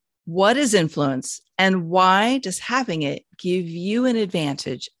What is influence and why does having it give you an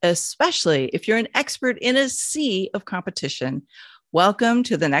advantage, especially if you're an expert in a sea of competition? Welcome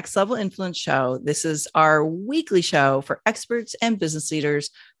to the Next Level Influence Show. This is our weekly show for experts and business leaders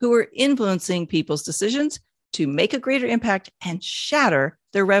who are influencing people's decisions to make a greater impact and shatter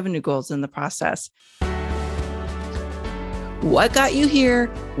their revenue goals in the process. What got you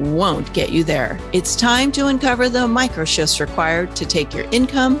here won't get you there. It's time to uncover the micro shifts required to take your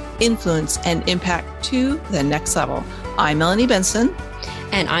income, influence, and impact to the next level. I'm Melanie Benson.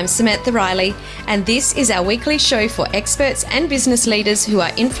 And I'm Samantha Riley. And this is our weekly show for experts and business leaders who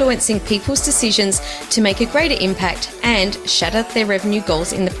are influencing people's decisions to make a greater impact and shatter their revenue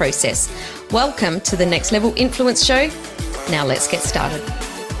goals in the process. Welcome to the Next Level Influence Show. Now let's get started.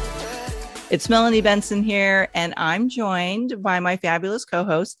 It's Melanie Benson here, and I'm joined by my fabulous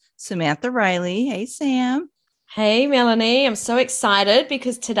co-host, Samantha Riley. Hey, Sam. Hey, Melanie. I'm so excited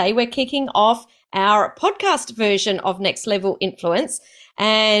because today we're kicking off our podcast version of Next Level Influence,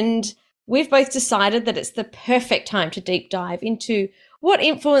 and we've both decided that it's the perfect time to deep dive into what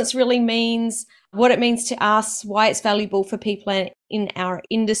influence really means, what it means to us, why it's valuable for people in our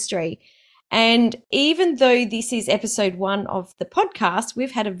industry. And even though this is episode 1 of the podcast,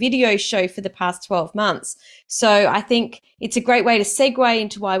 we've had a video show for the past 12 months. So I think it's a great way to segue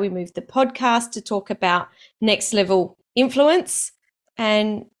into why we moved the podcast to talk about next level influence.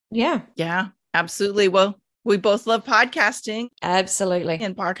 And yeah, absolutely. Well, we both love podcasting. Absolutely.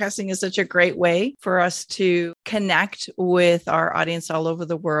 And podcasting is such a great way for us to connect with our audience all over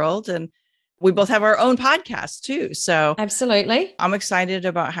the world. And we both have our own podcast too. So absolutely. I'm excited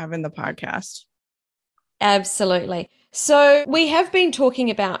about having the podcast. Absolutely. So we have been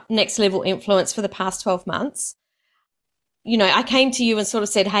talking about next level influence for the past 12 months. You know, I came to you and sort of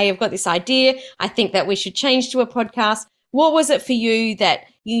said, hey, I've got this idea. I think that we should change to a podcast. What was it for you that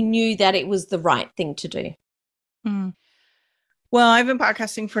you knew that it was the right thing to do? Well, I've been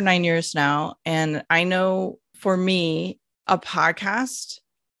podcasting for 9 years now. And I know for me, a podcast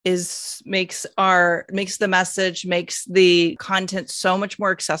makes the message, makes the content so much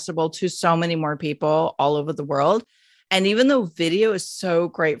more accessible to so many more people all over the world. And even though video is so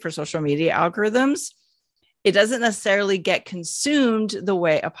great for social media algorithms, it doesn't necessarily get consumed the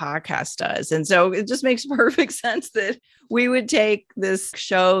way a podcast does. And so it just makes perfect sense that we would take this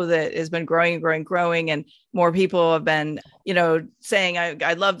show that has been growing, and more people have been, saying,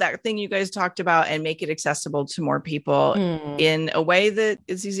 I love that thing you guys talked about, and make it accessible to more people in a way that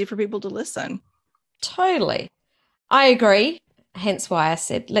is easy for people to listen. Totally. I agree. Hence why I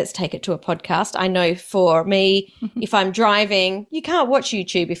said, let's take it to a podcast. I know for me, if I'm driving, you can't watch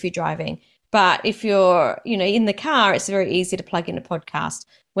YouTube if you're driving. But if you're, in the car, it's very easy to plug in a podcast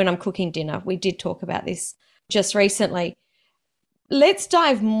when I'm cooking dinner. We did talk about this just recently. Let's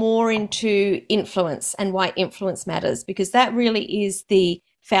dive more into influence and why influence matters, because that really is the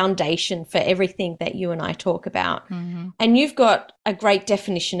foundation for everything that you and I talk about. Mm-hmm. And you've got a great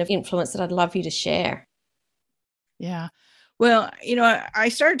definition of influence that I'd love you to share. Yeah. Well, I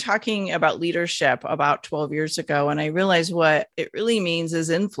started talking about leadership about 12 years ago, and I realized what it really means is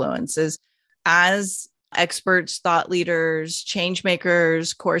influence is as experts, thought leaders, change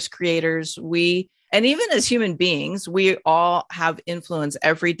makers, course creators, and even as human beings, we all have influence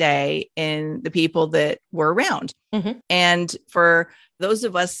every day in the people that we're around. Mm-hmm. And for those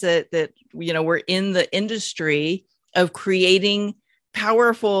of us that we're in the industry of creating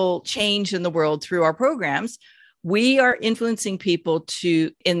powerful change in the world through our programs, we are influencing people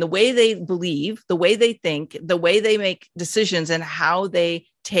in the way they believe, the way they think, the way they make decisions, and how they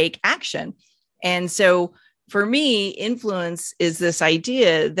take action. And so for me, influence is this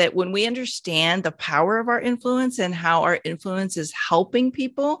idea that when we understand the power of our influence and how our influence is helping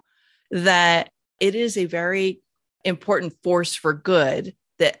people, that it is a very important force for good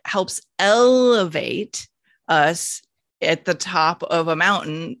that helps elevate us at the top of a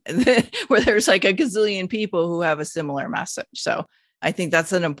mountain where there's like a gazillion people who have a similar message. So I think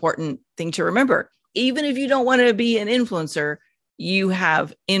that's an important thing to remember. Even if you don't want to be an influencer, you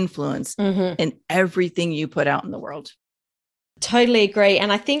have influence in everything you put out in the world. Totally agree.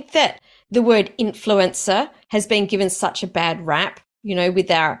 And I think that the word influencer has been given such a bad rap, with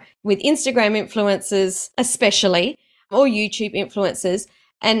Instagram influencers, especially, or YouTube influencers.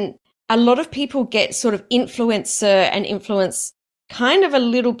 And a lot of people get sort of influencer and influence kind of a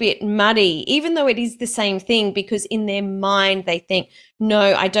little bit muddy, even though it is the same thing, because in their mind they think,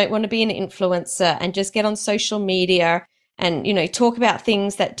 no, I don't want to be an influencer and just get on social media and, talk about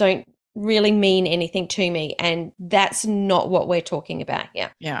things that don't really mean anything to me. And that's not what we're talking about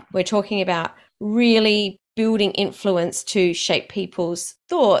here. Yeah. We're talking about really building influence to shape people's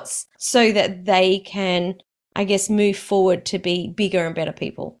thoughts so that they can, I guess, move forward to be bigger and better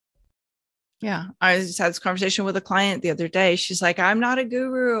people. Yeah. I just had this conversation with a client the other day. She's like, I'm not a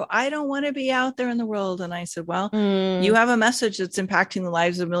guru. I don't want to be out there in the world. And I said, well, you have a message that's impacting the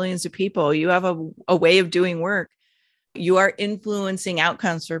lives of millions of people. You have a way of doing work. You are influencing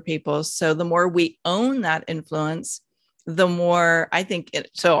outcomes for people. So the more we own that influence, the more I think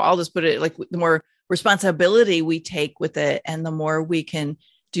it, so I'll just put it like the more responsibility we take with it and the more we can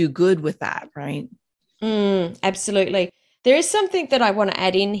do good with that. Right. Absolutely. There is something that I want to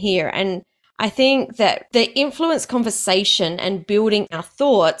add in here. And I think that the influence conversation and building our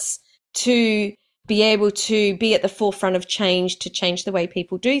thoughts to be able to be at the forefront of change, to change the way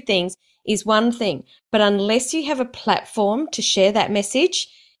people do things is one thing. But unless you have a platform to share that message,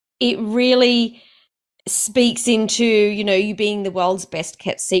 it really speaks into, you being the world's best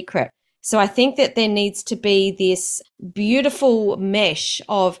kept secret. So I think that there needs to be this beautiful mesh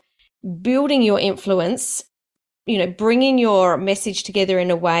of building your influence, bringing your message together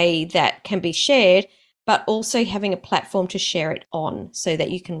in a way that can be shared, but also having a platform to share it on so that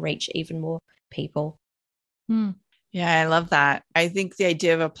you can reach even more people. Yeah, I love that. I think the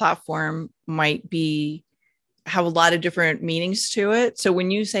idea of a platform might have a lot of different meanings to it. So when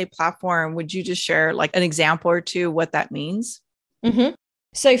you say platform, would you just share like an example or two what that means? Mm-hmm.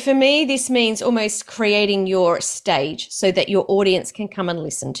 So for me, this means almost creating your stage so that your audience can come and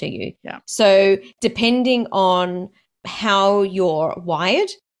listen to you. Yeah. So depending on how you're wired,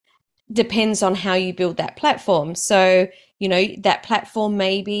 depends on how you build that platform. So, that platform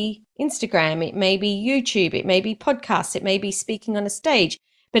may be Instagram, it may be YouTube, it may be podcasts, it may be speaking on a stage.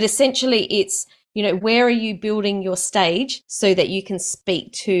 But essentially it's, where are you building your stage so that you can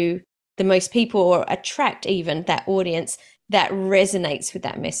speak to the most people or attract even that audience that resonates with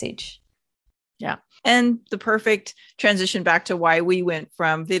that message. Yeah. And the perfect transition back to why we went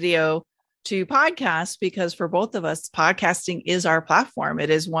from video to podcast, because for both of us, podcasting is our platform. It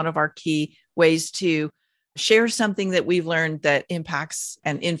is one of our key ways to share something that we've learned that impacts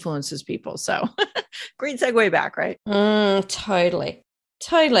and influences people. So great segue back, right? Totally.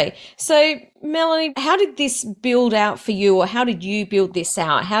 So Melanie, how did this build out for you, or how did you build this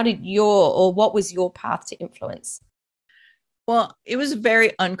out? What was your path to influence? Well, it was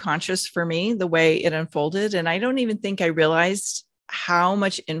very unconscious for me, the way it unfolded. And I don't even think I realized how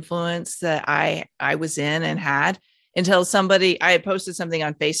much influence that I was in and had until I had posted something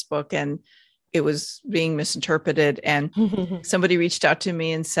on Facebook and it was being misinterpreted. And somebody reached out to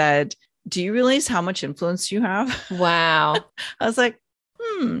me and said, do you realize how much influence you have? Wow. I was like,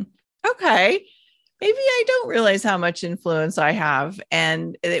 okay, maybe I don't realize how much influence I have.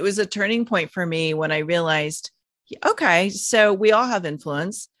 And it was a turning point for me when I realized, okay, so we all have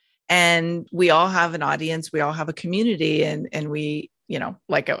influence and we all have an audience, we all have a community, and we,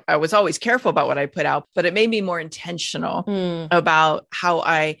 I was always careful about what I put out, but it made me more intentional about how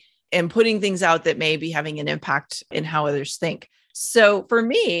I am putting things out that may be having an impact in how others think. So for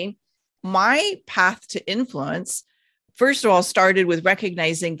me, my path to influence, first of all, started with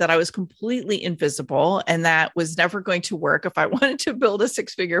recognizing that I was completely invisible and that was never going to work if I wanted to build a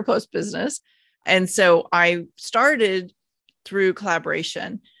 6-figure plus business. And so I started through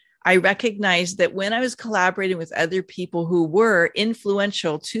collaboration. I recognized that when I was collaborating with other people who were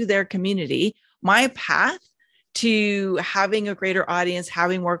influential to their community, my path to having a greater audience,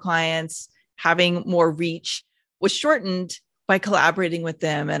 having more clients, having more reach was shortened by collaborating with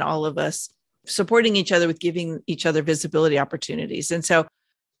them and all of us supporting each other with giving each other visibility opportunities. And so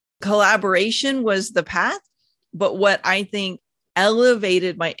collaboration was the path, but what I think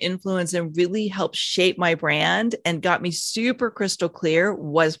elevated my influence and really helped shape my brand and got me super crystal clear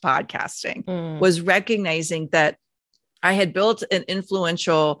was podcasting, was recognizing that I had built an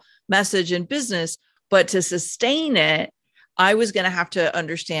influential message in business, but to sustain it, I was going to have to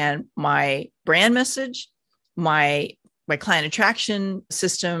understand my brand message, my client attraction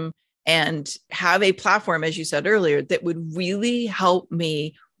system, and have a platform, as you said earlier, that would really help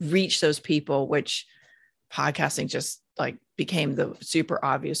me reach those people, which podcasting just like became the super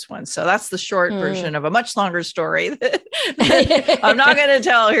obvious one. So that's the short version of a much longer story that I'm not going to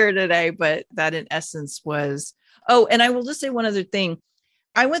tell here today, but that in essence was, and I will just say one other thing.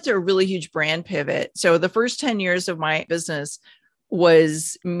 I went through a really huge brand pivot. So the first 10 years of my business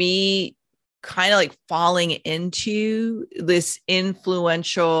was me kind of like falling into this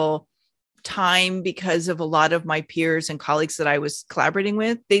influential time because of a lot of my peers and colleagues that I was collaborating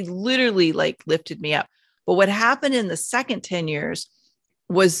with. They literally like lifted me up. But what happened in the second 10 years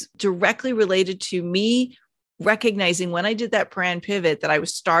was directly related to me recognizing when I did that brand pivot that I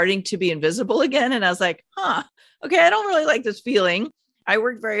was starting to be invisible again. And I was like, okay, I don't really like this feeling. I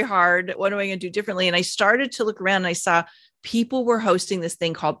worked very hard. What am I going to do differently? And I started to look around and I saw people were hosting this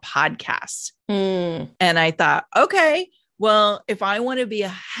thing called podcasts. And I thought, okay, well, if I want to be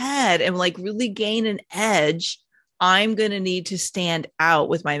ahead and like really gain an edge, I'm going to need to stand out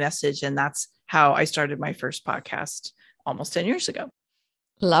with my message. And that's how I started my first podcast almost 10 years ago.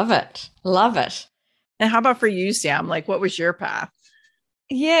 Love it. Love it. And how about for you, Sam? Like, what was your path?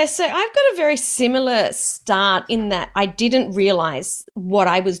 Yeah, so I've got a very similar start in that I didn't realize what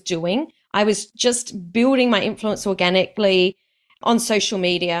I was doing. I was just building my influence organically on social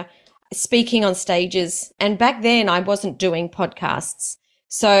media, speaking on stages. And back then I wasn't doing podcasts.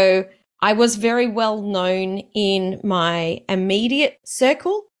 So I was very well known in my immediate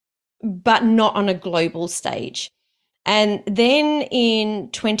circle, but not on a global stage. And then in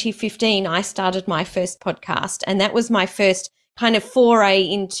 2015, I started my first podcast, and that was my first kind of foray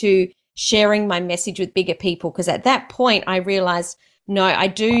into sharing my message with bigger people. Because at that point, I realized, no, I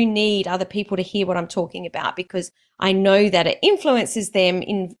do need other people to hear what I'm talking about because I know that it influences them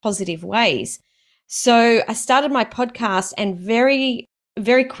in positive ways. So I started my podcast, and very,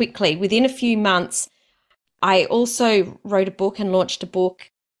 very quickly, within a few months, I also wrote a book and launched a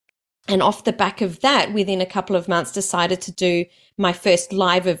book. And off the back of that, within a couple of months, decided to do my first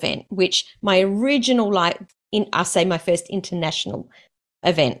live event, which my original my first international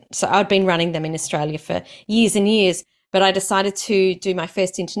event. So I'd been running them in Australia for years and years, but I decided to do my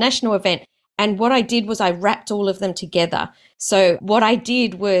first international event. And what I did was I wrapped all of them together. So what I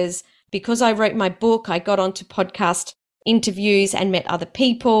did was, because I wrote my book, I got onto podcast interviews and met other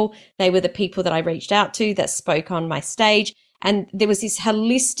people. They were the people that I reached out to that spoke on my stage. And there was this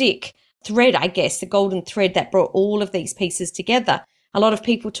holistic thread, I guess, the golden thread that brought all of these pieces together. A lot of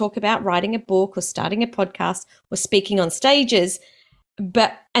people talk about writing a book or starting a podcast or speaking on stages,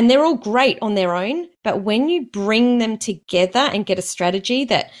 and they're all great on their own. But when you bring them together and get a strategy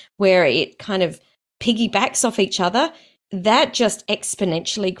where it kind of piggybacks off each other, that just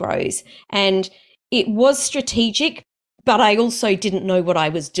exponentially grows. And it was strategic, but I also didn't know what I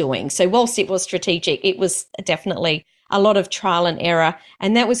was doing. So whilst it was strategic, it was definitely a lot of trial and error.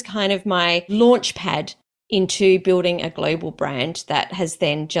 And that was kind of my launch pad into building a global brand that has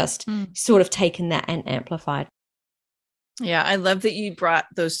then just sort of taken that and amplified. Yeah, I love that you brought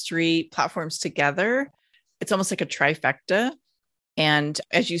those three platforms together. It's almost like a trifecta. And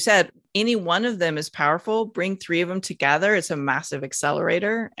as you said, any one of them is powerful. Bring three of them together, it's a massive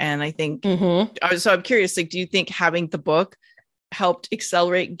accelerator. And I think, so I'm curious, like, do you think having the book helped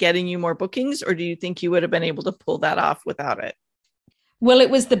accelerate getting you more bookings, or do you think you would have been able to pull that off without it? Well, it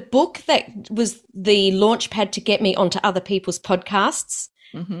was the book that was the launch pad to get me onto other people's podcasts.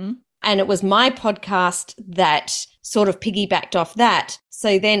 And it was my podcast that sort of piggybacked off that.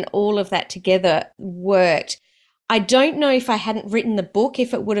 So then all of that together worked. I don't know if I hadn't written the book,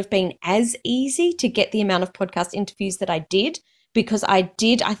 if it would have been as easy to get the amount of podcast interviews that I did, because I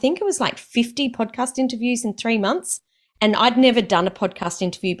think it was like 50 podcast interviews in 3 months. And I'd never done a podcast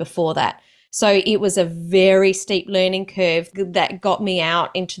interview before that. So it was a very steep learning curve that got me out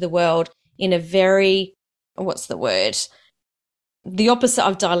into the world in a very, what's the word? The opposite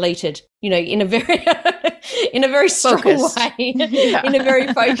of diluted, in a very, in a very strong way, in a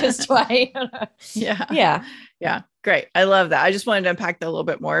very focused way. Yeah. Great. I love that. I just wanted to unpack that a little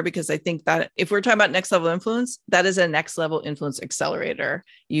bit more, because I think that if we're talking about next level influence, that is a next level influence accelerator.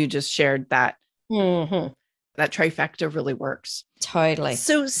 You just shared that. That trifecta really works. Totally.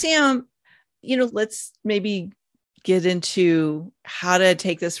 So Sam, let's maybe get into how to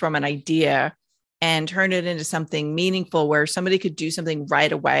take this from an idea and turn it into something meaningful, where somebody could do something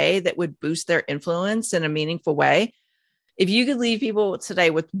right away that would boost their influence in a meaningful way. If you could leave people today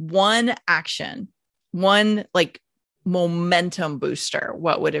with one action, one like momentum booster,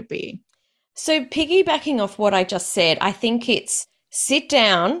 what would it be? So piggybacking off what I just said, I think it's sit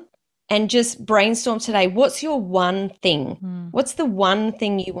down and just brainstorm today. What's your one thing? What's the one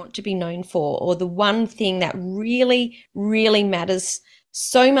thing you want to be known for, or the one thing that really, really matters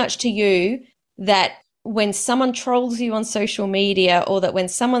so much to you that when someone trolls you on social media, or that when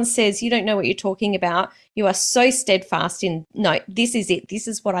someone says you don't know what you're talking about, you are so steadfast in, no, this is it. This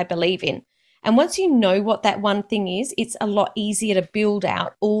is what I believe in. And once you know what that one thing is, it's a lot easier to build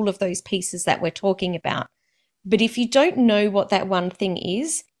out all of those pieces that we're talking about. But if you don't know what that one thing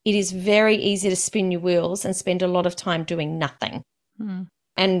is, it is very easy to spin your wheels and spend a lot of time doing nothing.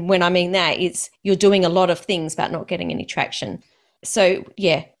 And when I mean that, it's you're doing a lot of things but not getting any traction. So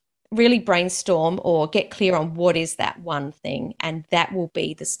yeah, really brainstorm or get clear on what is that one thing, and that will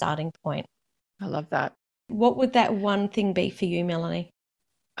be the starting point. I love that. what would that one thing be for you, Melanie?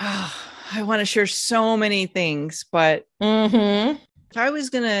 Oh, I want to share so many things, but if I was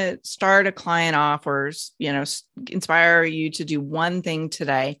going to start a client off or, inspire you to do one thing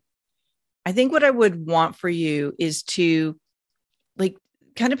today, I think what I would want for you is to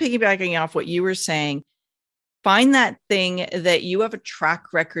kind of piggybacking off what you were saying, find that thing that you have a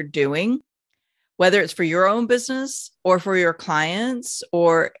track record doing, whether it's for your own business or for your clients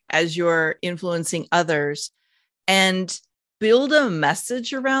or as you're influencing others, and build a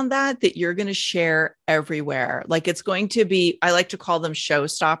message around that you're going to share everywhere. Like it's going to be, I like to call them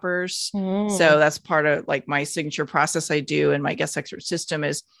showstoppers. So that's part of like my signature process I do in my guest expert system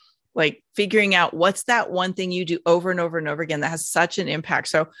is like figuring out what's that one thing you do over and over and over again that has such an impact.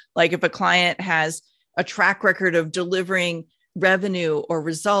 So like if a client has a track record of delivering revenue or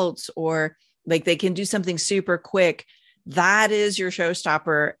results, or like they can do something super quick, that is your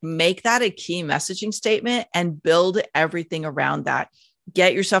showstopper. Make that a key messaging statement and build everything around that.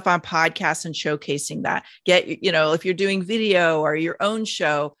 Get yourself on podcasts and showcasing that. Get, if you're doing video or your own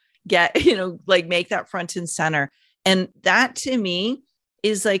show, make that front and center. And that to me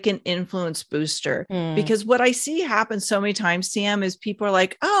is like an influence booster, because what I see happen so many times, Sam, is people are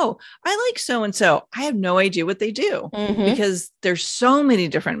like, oh, I like so-and-so. I have no idea what they do because there's so many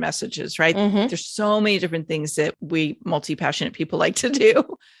different messages, right? There's so many different things that we multi-passionate people like to do.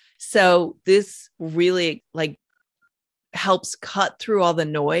 So this really helps cut through all the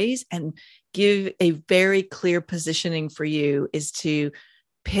noise and give a very clear positioning for you is to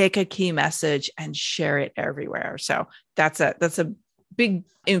pick a key message and share it everywhere. So that's a big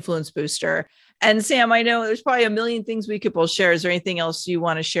influence booster. And Sam, I know there's probably a million things we could both share. Is there anything else you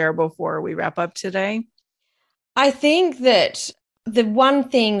want to share before we wrap up today? I think that the one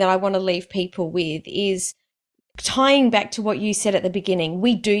thing that I want to leave people with is tying back to what you said at the beginning.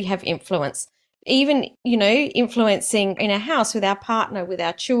 We do have influence, even, influencing in our house with our partner, with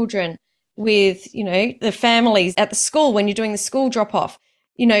our children, with, the families at the school, when you're doing the school drop off,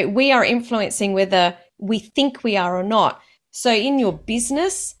 we are influencing whether we think we are or not. So in your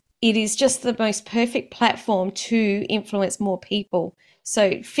business, it is just the most perfect platform to influence more people.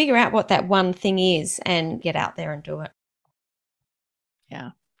 So figure out what that one thing is and get out there and do it.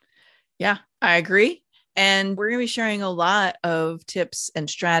 Yeah, I agree. And we're going to be sharing a lot of tips and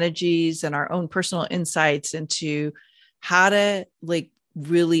strategies and our own personal insights into how to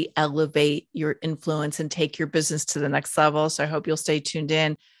really elevate your influence and take your business to the next level. So I hope you'll stay tuned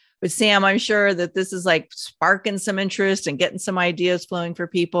in. But Sam, I'm sure that this is sparking some interest and getting some ideas flowing for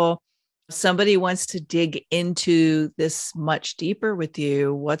people. If somebody wants to dig into this much deeper with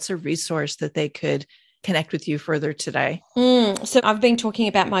you, what's a resource that they could connect with you further today? So I've been talking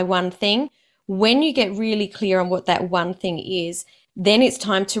about my one thing. When you get really clear on what that one thing is, then it's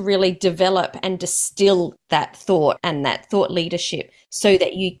time to really develop and distill that thought and that thought leadership so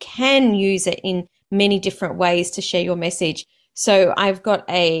that you can use it in many different ways to share your message. So I've got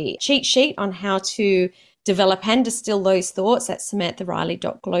a cheat sheet on how to develop and distill those thoughts at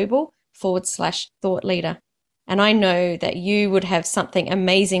samanthariley.global/thought leader. And I know that you would have something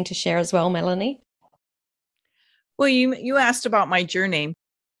amazing to share as well, Melanie. Well, you asked about my journey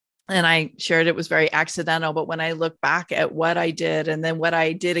and I shared it was very accidental. But when I look back at what I did and then what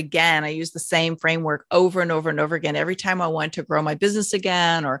I did again, I used the same framework over and over and over again. Every time I wanted to grow my business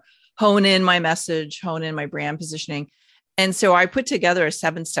again or hone in my message, hone in my brand positioning. And so I put together a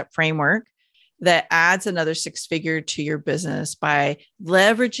 7-step framework that adds another 6-figure to your business by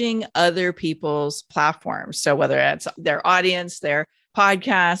leveraging other people's platforms. So whether it's their audience, their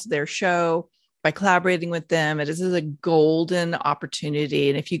podcast, their show, by collaborating with them, it is a golden opportunity.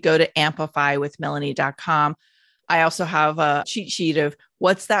 And if you go to amplifywithmelanie.com, I also have a cheat sheet of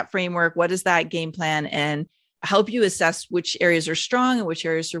what's that framework, what is that game plan, and help you assess which areas are strong and which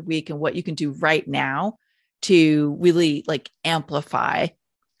areas are weak and what you can do right now to really amplify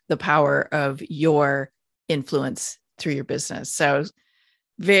the power of your influence through your business. So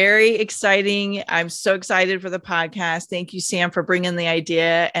very exciting. I'm so excited for the podcast. Thank you, Sam, for bringing the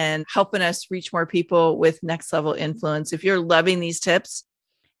idea and helping us reach more people with next level influence. If you're loving these tips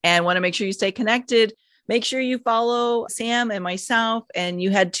and want to make sure you stay connected, make sure you follow Sam and myself, and you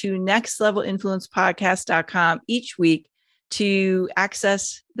head to nextlevelinfluencepodcast.com each week to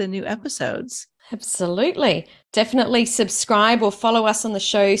access the new episodes. Absolutely. Definitely subscribe or follow us on the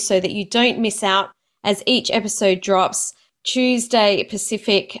show so that you don't miss out as each episode drops Tuesday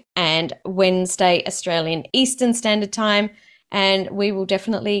Pacific and Wednesday Australian Eastern Standard Time. And we will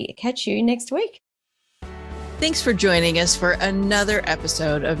definitely catch you next week. Thanks for joining us for another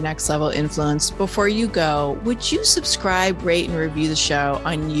episode of Next Level Influence. Before you go, would you subscribe, rate, and review the show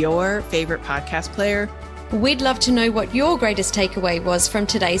on your favorite podcast player? We'd love to know what your greatest takeaway was from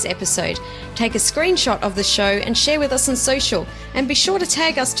today's episode. Take a screenshot of the show and share with us on social, and be sure to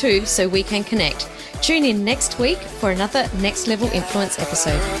tag us too so we can connect. Tune in next week for another Next Level Influence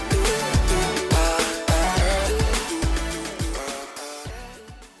episode.